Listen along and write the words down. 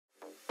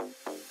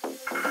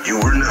You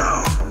are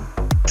now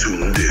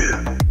tuned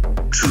in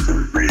to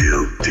the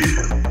real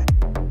deal.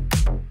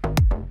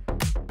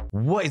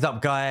 What is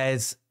up,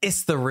 guys?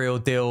 It's the real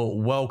deal.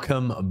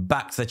 Welcome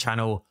back to the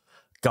channel.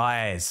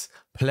 Guys,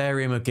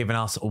 Plarium have given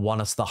us one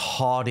of the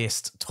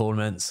hardest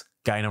tournaments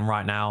going on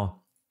right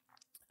now,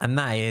 and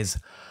that is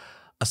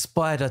a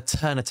Spider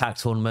turn attack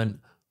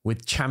tournament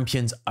with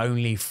champions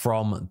only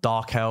from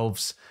Dark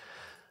Elves.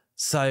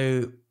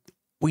 So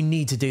we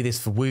need to do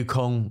this for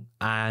Wukong,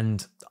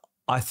 and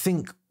I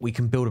think we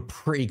can build a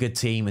pretty good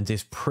team and do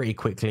this pretty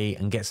quickly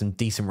and get some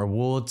decent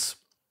rewards.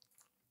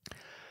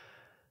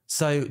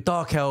 So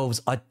Dark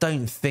Elves, I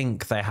don't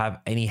think they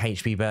have any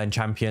HP burn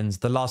champions.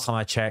 The last time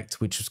I checked,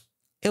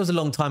 it was a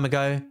long time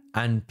ago,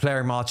 and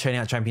Plarium are churning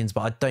out champions,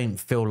 but I don't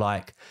feel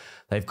like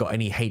they've got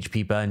any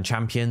HP burn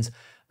champions.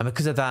 And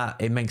because of that,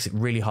 it makes it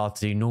really hard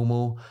to do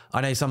normal.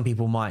 I know some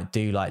people might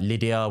do like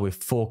Lydia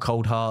with 4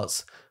 cold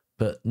hearts,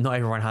 but not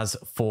everyone has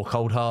 4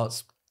 cold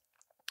hearts.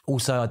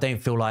 Also, I don't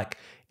feel like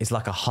it's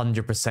like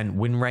 100%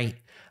 win rate,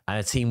 and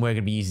a team we're going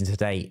to be using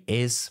today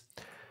is.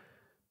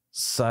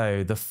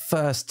 So the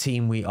first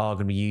team we are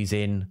going to be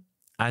using,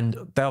 and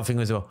the other thing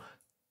is, well,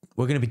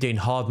 we're going to be doing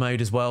hard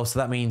mode as well. So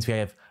that means we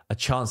have a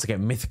chance to get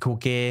mythical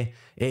gear.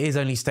 It is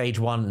only stage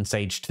 1 and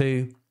stage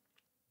 2.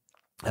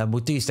 And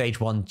we'll do stage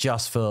 1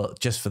 just for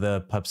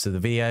the purpose of the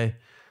video.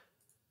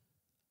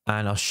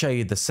 And I'll show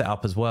you the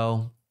setup as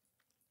well.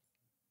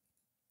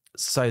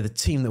 So the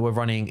team that we're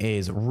running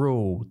is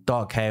Rule,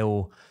 Dark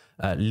Hail,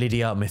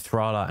 Lydia,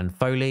 Mithrala, and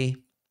Foley.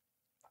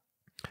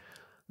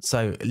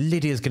 So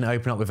Lydia's going to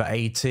open up with an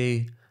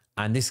A2,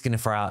 and this is going to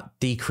throw out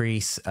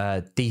decrease,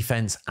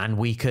 defense, and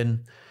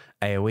weaken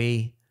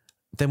AoE.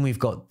 Then we've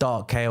got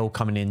Dark Hail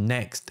coming in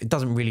next. It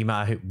doesn't really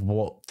matter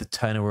what the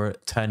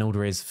turn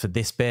order is for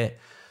this bit,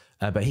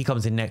 but he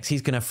comes in next.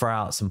 He's going to throw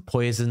out some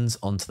poisons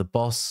onto the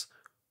boss.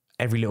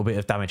 Every little bit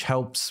of damage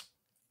helps.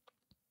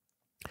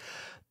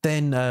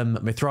 Then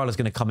Mithrala is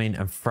going to come in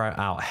and throw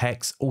out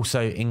Hex,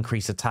 also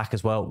increase attack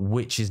as well,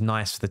 which is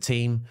nice for the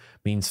team.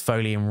 Means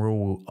Foley and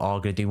Rule are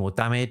going to do more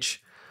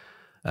damage.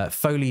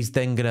 Foley's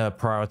then going to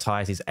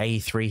prioritize his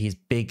A3, his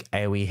big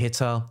AoE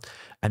hitter.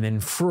 And then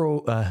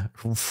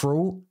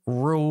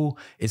Rule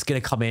is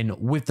going to come in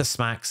with the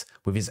smacks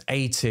with his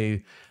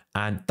A2.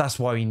 And that's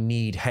why we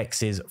need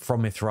hexes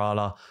from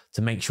Mithrala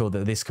to make sure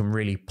that this can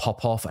really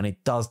pop off. And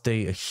it does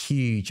do a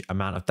huge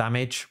amount of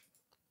damage.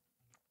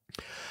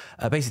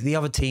 Basically, the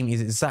other team is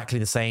exactly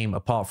the same,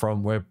 apart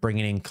from we're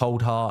bringing in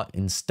Cold Heart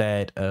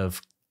instead of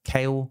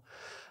Kale.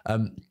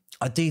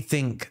 I do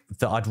think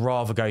that I'd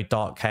rather go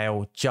Dark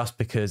Kale just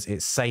because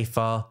it's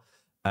safer,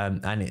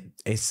 and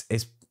it's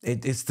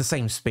the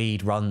same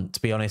speed run. To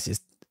be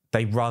honest,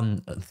 they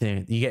run.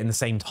 You get in the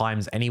same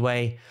times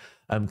anyway.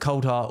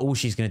 Cold Heart, all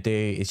she's going to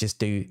do is just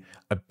do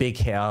a big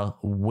hitter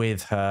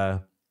with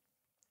her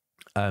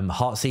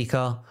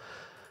Heartseeker.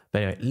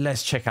 But anyway,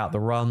 let's check out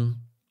the run.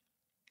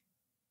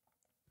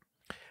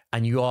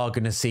 And you are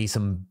going to see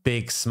some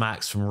big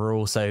smacks from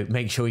Rule, so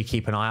make sure you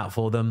keep an eye out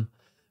for them.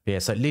 But yeah,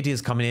 so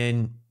Lydia's coming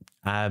in,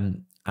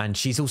 and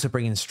she's also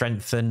bringing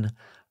Strengthen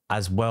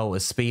as well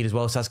as Speed as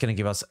well, so that's going to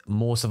give us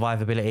more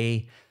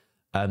survivability.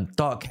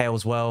 Dark Hail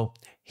as well,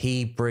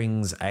 he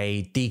brings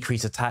a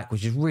decreased attack,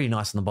 which is really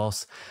nice on the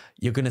boss.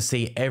 You're going to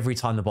see every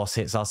time the boss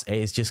hits us, it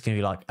is just going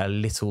to be like a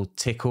little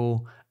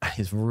tickle, and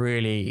it's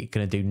really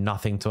going to do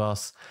nothing to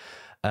us.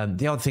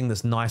 The other thing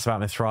that's nice about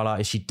Mithrala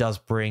is she does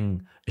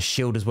bring a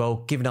shield as well,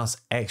 giving us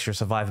extra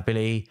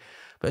survivability.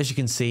 But as you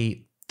can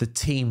see, the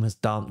team has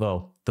done,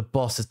 well, the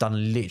boss has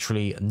done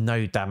literally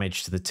no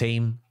damage to the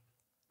team.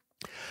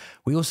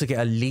 We also get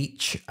a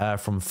leech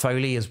from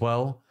Foley as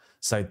well.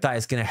 So that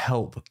is going to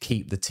help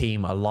keep the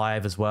team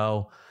alive as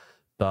well.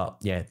 But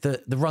yeah,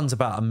 the run's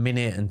about a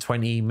minute and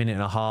 20, minute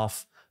and a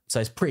half. So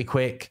it's pretty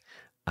quick.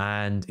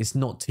 And it's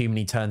not too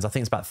many turns. I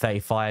think it's about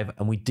 35,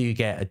 and we do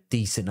get a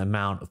decent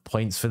amount of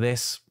points for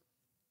this.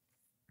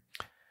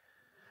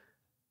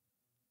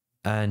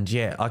 And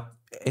yeah,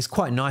 it's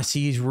quite nice to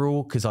use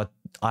Rule because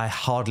I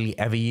hardly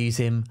ever use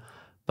him.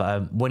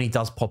 But when he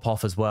does pop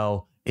off as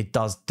well, it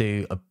does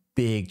do a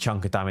big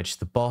chunk of damage to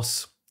the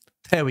boss.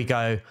 There we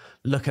go.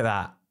 Look at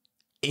that.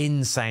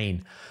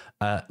 Insane.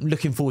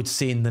 Looking forward to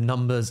seeing the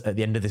numbers at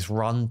the end of this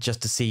run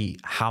just to see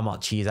how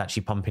much he is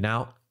actually pumping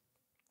out.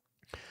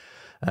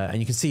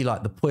 And you can see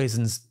like the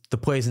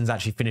poisons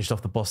actually finished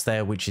off the boss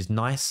there, which is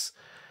nice.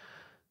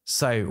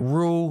 So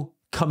Rule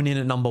coming in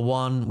at number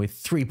 1 with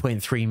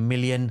 3.3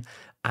 million,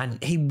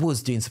 and he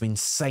was doing some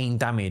insane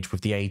damage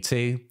with the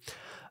A2.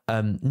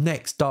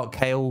 Next, Dark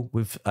Hail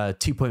with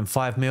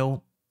 2.5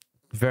 mil,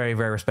 very,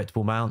 very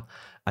respectable amount.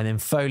 And then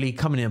Foley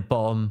coming in at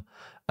bottom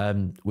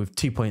with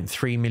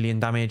 2.3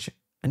 million damage.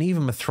 And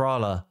even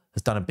Mithrala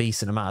has done a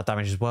decent amount of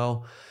damage as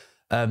well.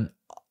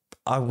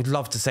 I would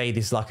love to say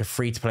this is like a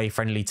free-to-play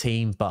friendly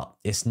team, but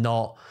it's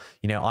not.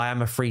 You know, I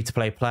am a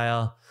free-to-play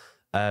player,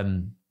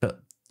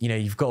 but, you know,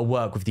 you've got to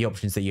work with the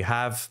options that you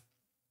have.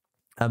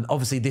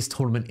 Obviously, this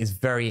tournament is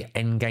very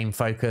endgame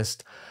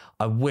focused.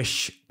 I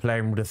wish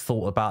Plarium would have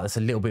thought about this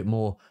a little bit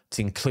more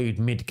to include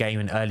mid-game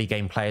and early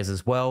game players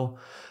as well.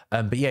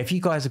 But yeah, if you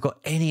guys have got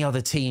any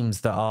other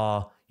teams that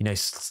are, you know,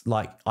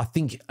 like, I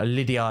think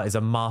Lydia is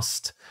a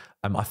must.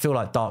 I feel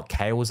like Dark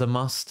Kale is a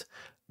must.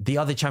 The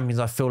other champions,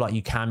 I feel like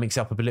you can mix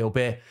up a little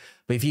bit.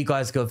 But if you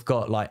guys have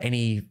got like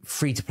any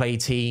free-to-play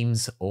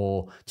teams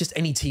or just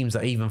any teams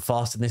that are even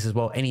faster than this as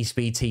well, any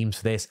speed teams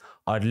for this,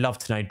 I'd love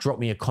to know. Drop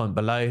me a comment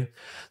below.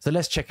 So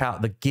let's check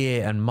out the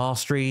gear and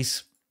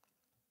masteries.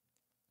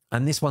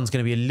 And this one's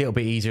going to be a little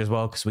bit easier as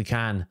well because we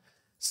can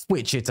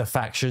switch it to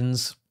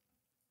factions.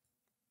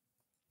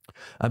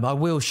 I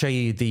will show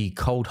you the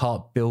Cold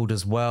Heart build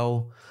as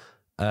well.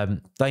 The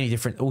only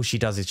difference, all she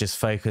does is just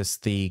focus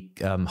the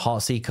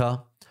Heart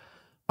Seeker.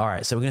 All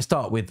right, so we're going to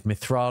start with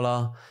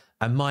Mithrala,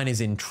 and mine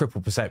is in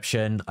triple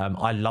perception.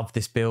 I love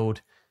this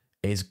build.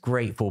 It is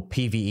great for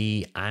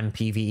PvE and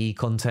PvE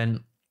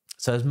content.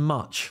 So as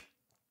much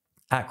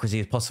accuracy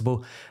as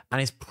possible, and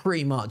it's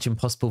pretty much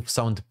impossible for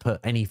someone to put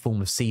any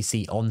form of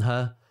CC on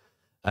her.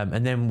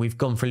 And then we've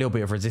gone for a little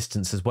bit of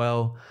resistance as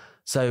well.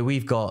 So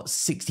we've got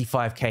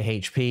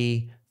 65k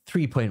HP,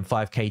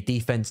 3.5k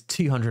defense,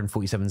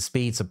 247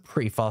 speed, so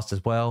pretty fast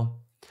as well.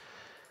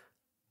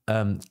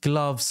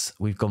 Gloves,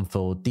 we've gone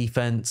for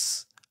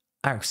defense,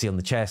 accuracy on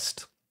the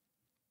chest,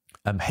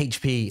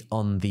 HP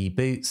on the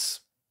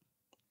boots,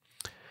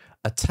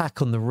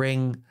 attack on the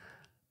ring.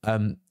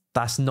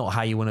 That's not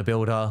how you want to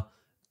build her.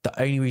 The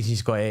only reason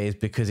she's got it is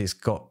because it's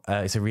got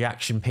it's a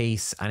reaction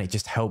piece and it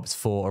just helps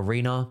for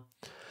arena.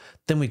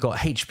 Then we've got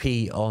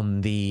HP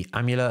on the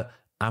amulet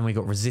and we've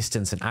got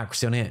resistance and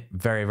accuracy on it.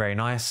 Very, very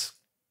nice.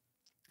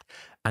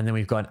 And then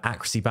we've got an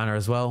accuracy banner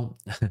as well.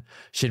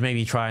 Should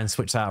maybe try and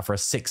switch that out for a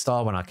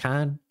 6-star when I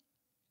can.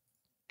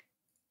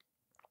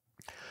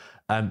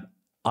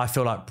 I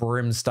feel like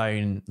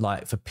Brimstone,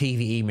 like for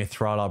PvE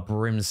Mithrala,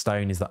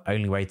 Brimstone is the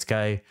only way to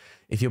go.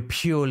 If you're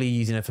purely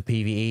using it for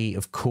PvE,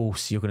 of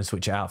course, you're going to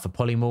switch it out for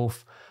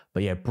Polymorph.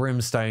 But yeah,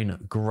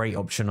 Brimstone, great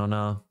option on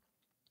her.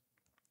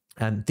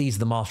 And these are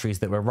the masteries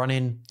that we're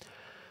running.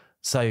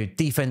 So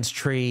defense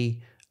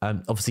tree,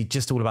 obviously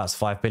just all about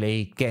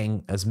survivability,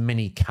 getting as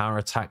many counter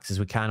attacks as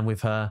we can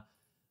with her.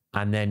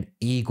 And then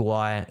Eagle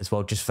Eye as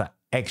well, just for that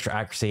extra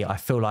accuracy. I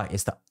feel like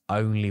it's the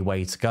only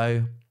way to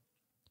go.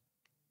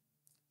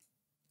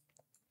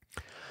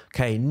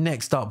 Okay,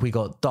 next up we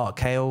got Dark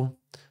Kale.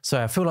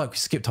 So I feel like we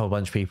skipped a whole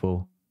bunch of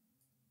people.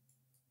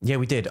 Yeah,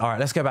 we did. All right,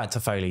 let's go back to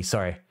Foley.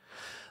 Sorry.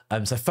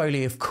 So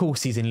Foley, of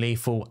course, he's in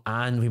lethal,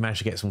 and we managed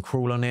to get some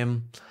crawl on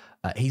him.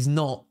 This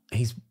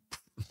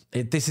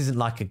isn't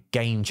like a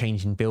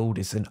game-changing build.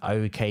 It's an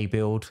okay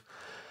build.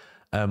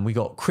 We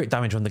got crit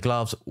damage on the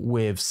gloves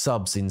with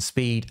subs in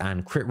speed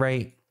and crit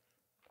rate.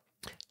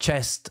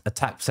 Chest,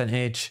 attack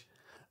percentage,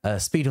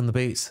 speed on the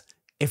boots.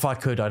 If I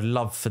could, I'd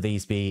love for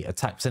these to be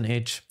attack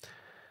percentage.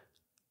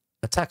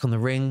 Attack on the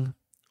ring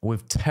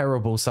with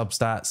terrible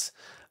substats,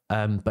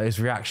 but it's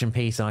reaction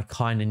piece and I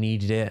kind of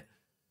needed it.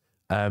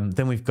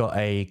 Then we've got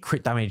a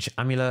crit damage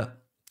amulet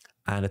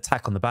and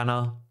attack on the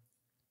banner.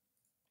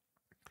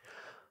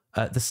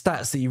 The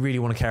stats that you really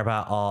want to care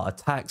about are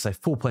attack. So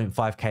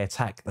 4.5k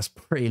attack. That's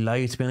pretty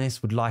low, to be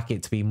honest. Would like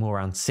it to be more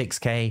around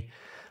 6k,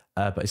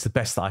 but it's the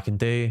best that I can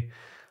do.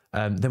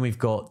 Then we've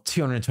got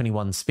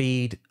 221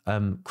 speed,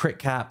 crit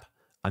cap,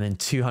 and then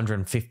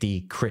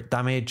 250 crit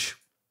damage.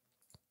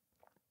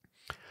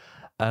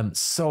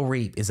 Soul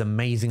Reap is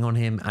amazing on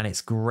him, and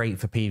it's great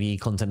for PvE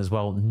content as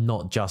well,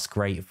 not just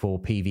great for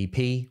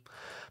PvP.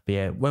 But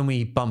yeah, when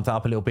we bump that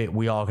up a little bit,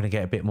 we are going to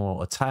get a bit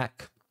more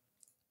attack.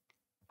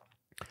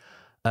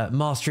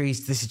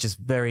 Masteries, this is just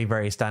very,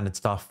 very standard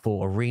stuff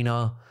for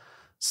arena.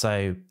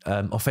 So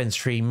offense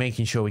tree,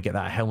 making sure we get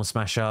that Helm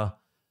Smasher.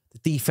 The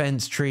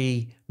defense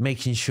tree,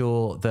 making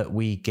sure that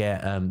we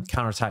get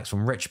counterattacks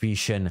from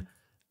Retribution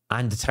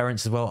and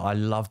deterrence as well. I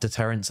love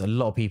deterrence. A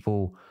lot of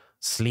people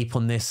sleep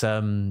on this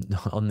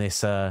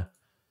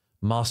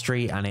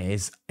mastery, and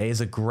it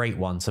is a great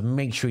one, so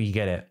make sure you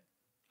get it.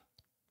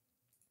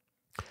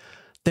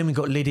 Then we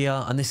got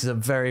Lydia, and this is a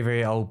very,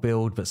 very old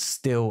build, but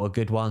still a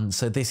good one.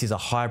 So this is a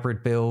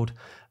hybrid build.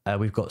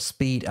 We've got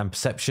speed and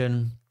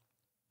perception.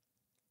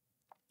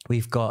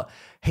 We've got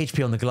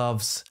HP on the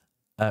gloves,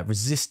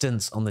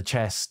 resistance on the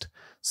chest,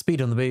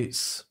 speed on the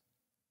boots,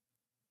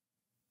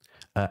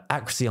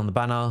 accuracy on the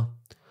banner,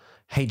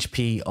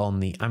 HP on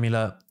the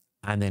amulet,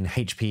 and then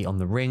HP on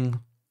the ring.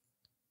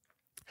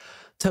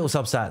 Total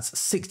substats,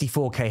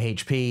 64k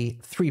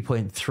HP,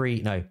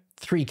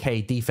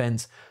 3k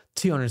defense,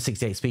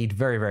 268 speed,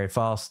 very, very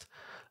fast.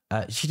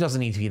 She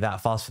doesn't need to be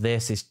that fast for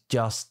this. It's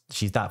just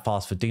she's that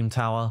fast for Doom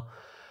Tower.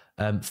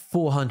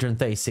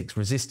 436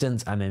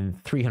 resistance and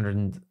then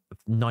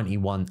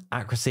 391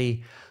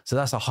 accuracy. So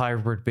that's a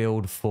hybrid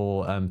build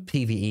for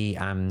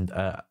PvE and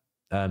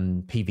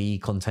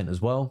PvE content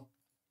as well.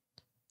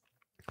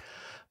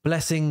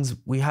 Blessings,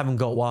 we haven't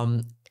got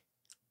one.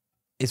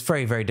 It's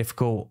very, very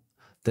difficult.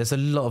 There's a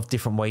lot of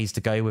different ways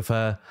to go with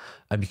her.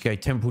 You can go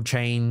Temple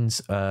Chains,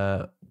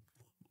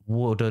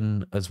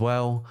 Warden as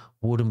well.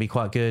 Warden be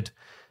quite good.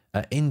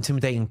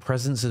 Intimidating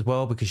presence as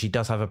well, because she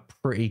does have a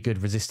pretty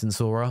good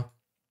resistance aura.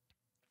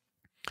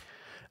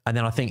 And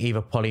then I think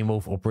either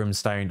Polymorph or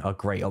Brimstone are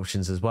great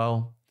options as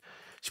well.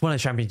 She's one of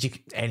the champions.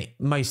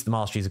 Most of the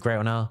masteries are great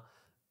on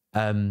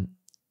her.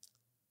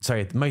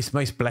 Sorry,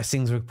 most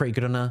blessings were pretty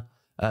good on her.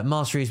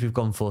 Masteries, we've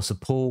gone for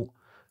support,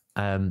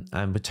 and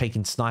we're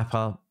taking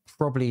sniper.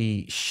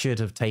 Probably should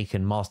have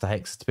taken Master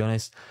Hex, to be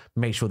honest.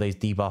 Make sure those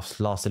debuffs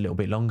last a little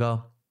bit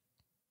longer.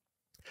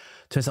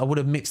 So I would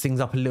have mixed things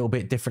up a little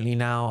bit differently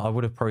now. I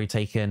would have probably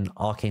taken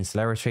Arcane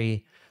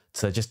Celerity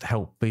to just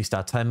help boost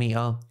our turn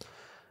meter.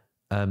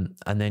 And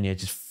then, yeah,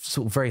 just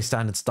sort of very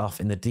standard stuff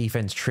in the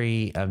defense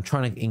tree.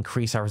 Trying to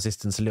increase our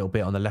resistance a little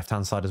bit on the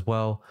left-hand side as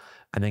well.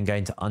 And then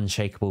going to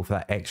Unshakable for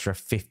that extra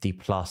 50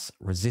 plus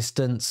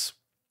resistance.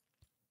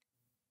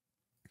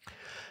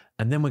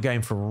 And then we're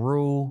going for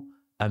Rule.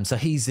 So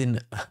he's in,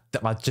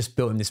 I just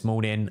built him this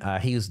morning.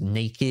 He was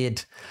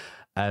naked.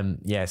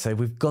 Yeah, so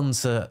we've gone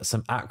to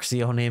some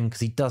accuracy on him because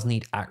he does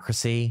need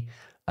accuracy.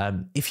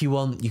 If you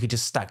want, you could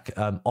just stack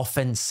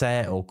offense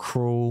set or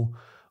cruel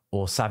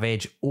or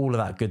savage, all of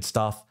that good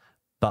stuff.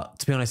 But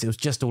to be honest, it was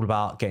just all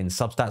about getting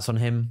substats on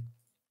him.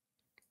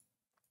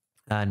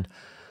 And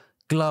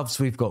gloves,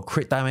 we've got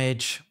crit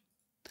damage.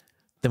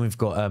 Then we've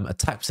got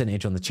attack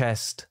percentage on the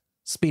chest,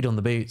 speed on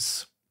the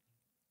boots,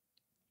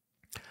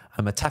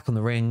 attack on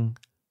the ring,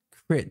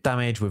 crit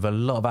damage with a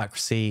lot of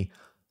accuracy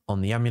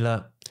on the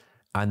amulet,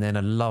 and then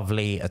a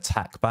lovely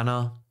attack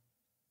banner.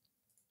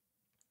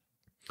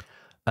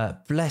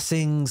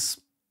 Blessings.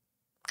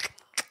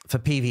 For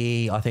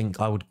PvE, I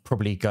think I would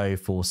probably go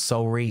for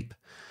Soul Reap.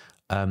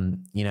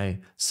 You know,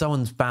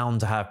 someone's bound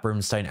to have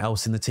Brimstone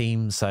else in the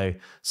team, so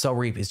Soul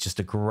Reap is just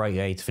a great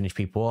way to finish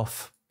people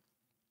off.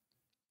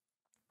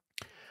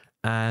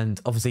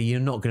 And obviously, you're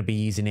not going to be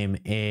using him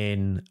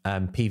in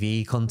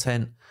PvE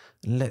content.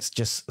 Let's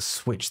just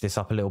switch this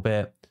up a little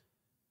bit.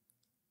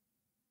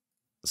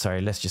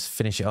 Sorry, let's just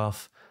finish it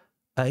off.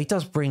 He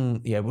does bring,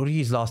 yeah, we'll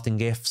use Lasting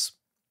Gifts.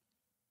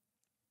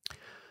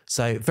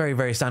 So very,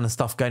 very standard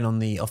stuff going on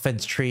the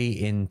offense tree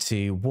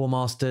into War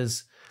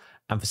Masters.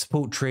 And for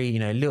support tree, you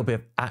know, a little bit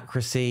of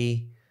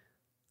accuracy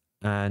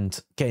and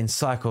getting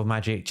Cycle of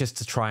Magic just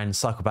to try and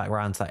cycle back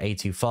around to that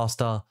A2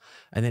 faster.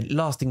 And then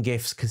Lasting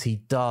Gifts because he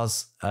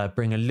does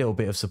bring a little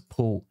bit of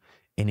support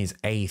in his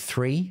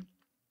A3.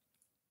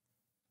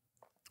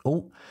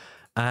 Oh,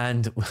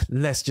 and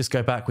let's just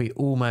go back. We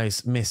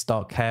almost missed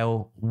Dark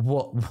Hail.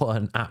 What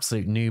an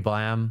absolute noob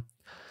I am.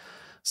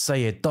 So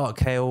yeah, Dark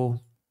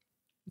Hail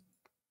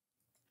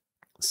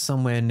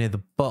somewhere near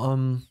the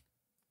bottom.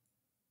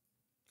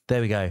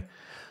 There we go.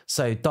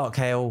 So Dark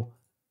Hail,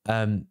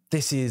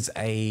 this is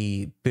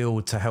a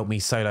build to help me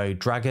solo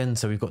Dragon.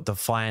 So we've got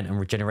Defiant and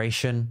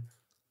Regeneration.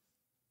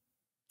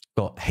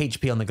 Got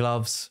HP on the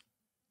gloves,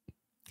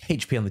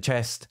 HP on the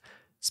chest,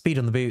 speed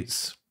on the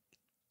boots,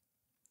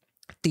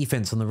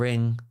 defense on the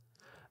ring,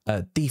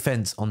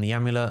 defense on the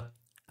amulet,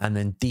 and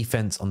then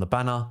defense on the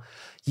banner.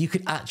 You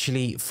could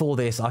actually, for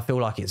this, I feel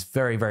like it's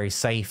very, very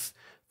safe.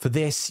 For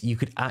this, you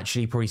could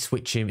actually probably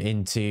switch him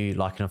into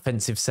like an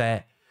offensive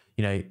set,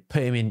 you know,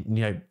 put him in,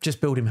 you know, just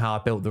build him how I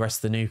built the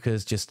rest of the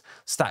nukers, just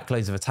stack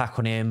loads of attack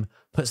on him,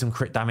 put some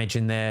crit damage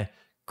in there,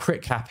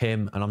 crit cap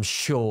him, and I'm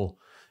sure,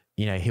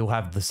 you know, he'll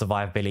have the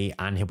survivability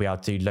and he'll be able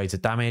to do loads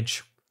of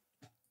damage.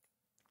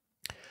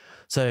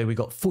 So we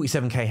got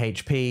 47k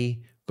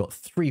HP, got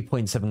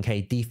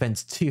 3.7k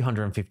defense,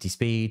 250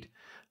 speed,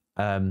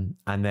 and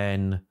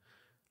then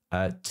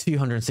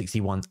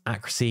 261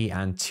 accuracy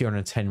and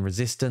 210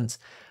 resistance.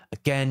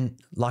 Again,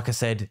 like I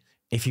said,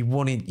 if you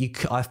wanted,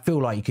 I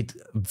feel like you could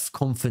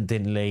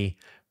confidently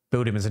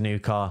build him as a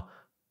nuker,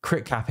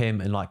 crit cap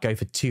him, and like go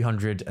for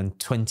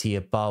 220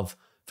 above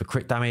for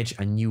crit damage,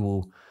 and you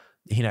will,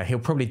 you know, he'll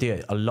probably do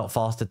it a lot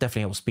faster.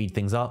 Definitely help speed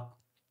things up.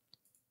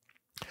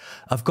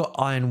 I've got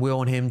Iron Will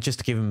on him just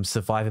to give him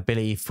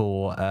survivability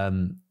for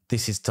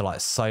this is to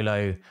like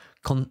solo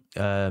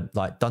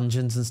like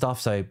dungeons and stuff.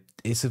 So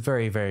it's a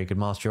very, very good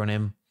mastery on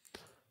him.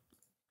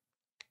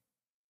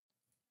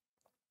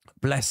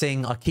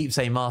 Blessing, I keep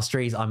saying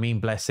masteries, I mean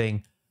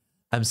blessing.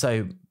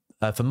 So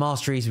for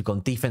masteries, we've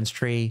got defense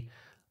tree,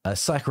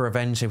 Psycho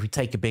Revenge. So if we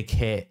take a big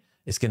hit,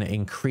 it's going to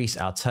increase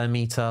our turn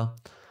meter.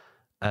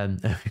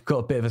 We've got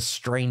a bit of a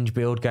strange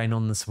build going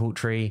on in the support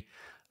tree.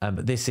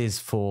 But this is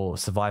for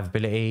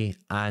survivability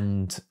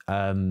and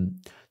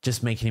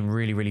just making him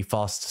really, really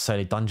fast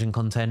solo dungeon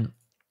content.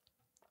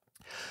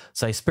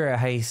 So Spirit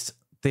Haste,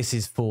 this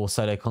is for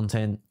solo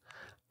content.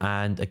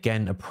 And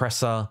again,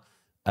 Oppressor.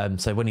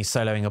 So when he's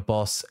soloing a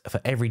boss,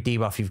 for every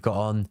debuff you've got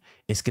on,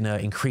 it's going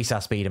to increase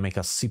our speed and make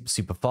us super,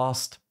 super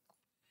fast.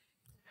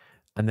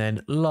 And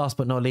then last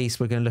but not least,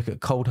 we're going to look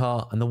at Cold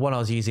Heart. And the one I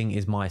was using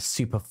is my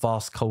super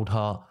fast Cold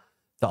Heart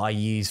that I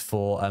use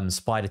for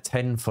Spider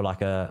 10 for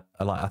like I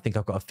think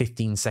I've got a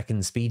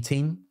 15-second speed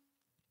team.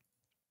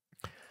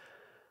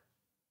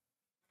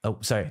 Oh,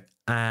 sorry.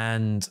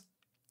 And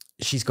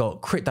she's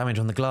got crit damage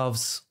on the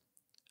gloves,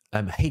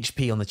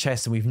 HP on the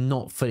chest, and we've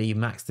not fully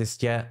maxed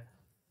this yet.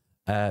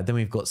 Then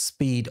we've got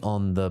speed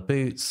on the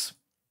boots,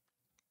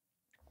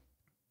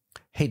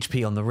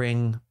 HP on the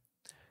ring.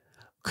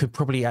 Could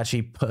probably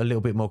actually put a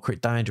little bit more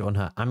crit damage on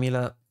her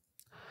amulet.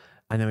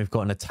 And then we've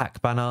got an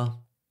attack banner.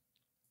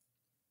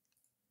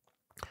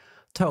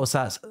 Total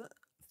stats,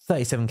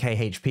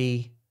 37k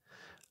HP,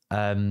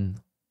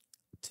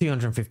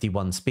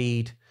 251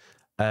 speed.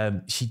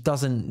 She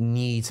doesn't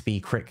need to be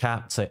crit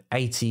capped, so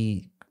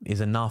 80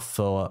 is enough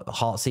for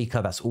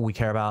Heartseeker. That's all we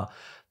care about.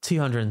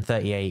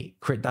 238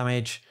 crit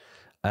damage.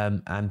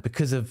 And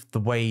because of the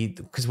way,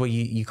 because where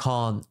you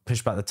can't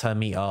push back the turn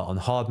meter on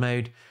hard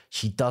mode,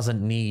 she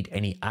doesn't need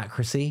any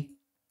accuracy.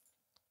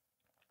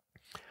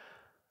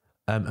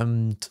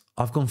 And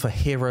I've gone for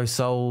Hero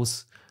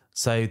Souls.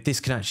 So this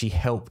can actually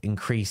help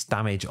increase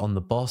damage on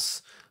the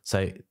boss.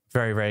 So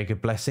very, very good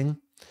blessing.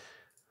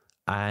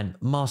 And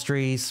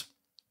Masteries,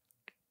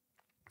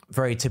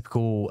 very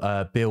typical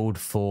build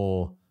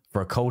for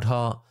a Cold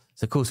Heart.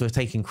 So of course we're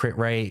taking crit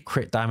rate,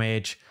 crit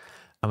damage,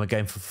 and we're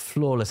going for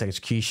Flawless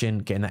Execution,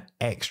 getting that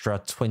extra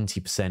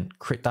 20%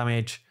 crit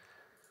damage.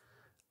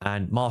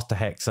 And Master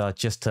Hexer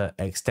just to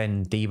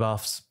extend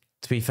debuffs.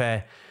 To be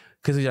fair,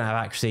 because we don't have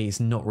accuracy, it's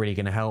not really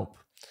going to help.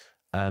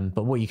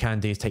 But what you can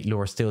do is take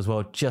Laura Steel as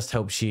well. Just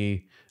helps you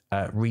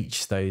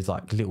reach those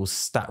like little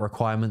stat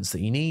requirements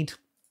that you need.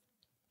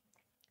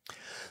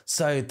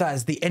 So that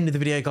is the end of the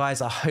video,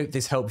 guys. I hope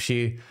this helps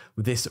you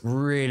with this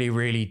really,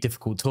 really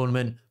difficult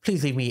tournament.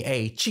 Please leave me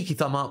a cheeky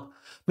thumb up.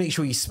 Make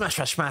sure you smash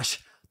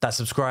that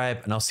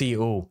subscribe, and I'll see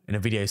you all in a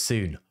video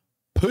soon.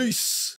 Peace.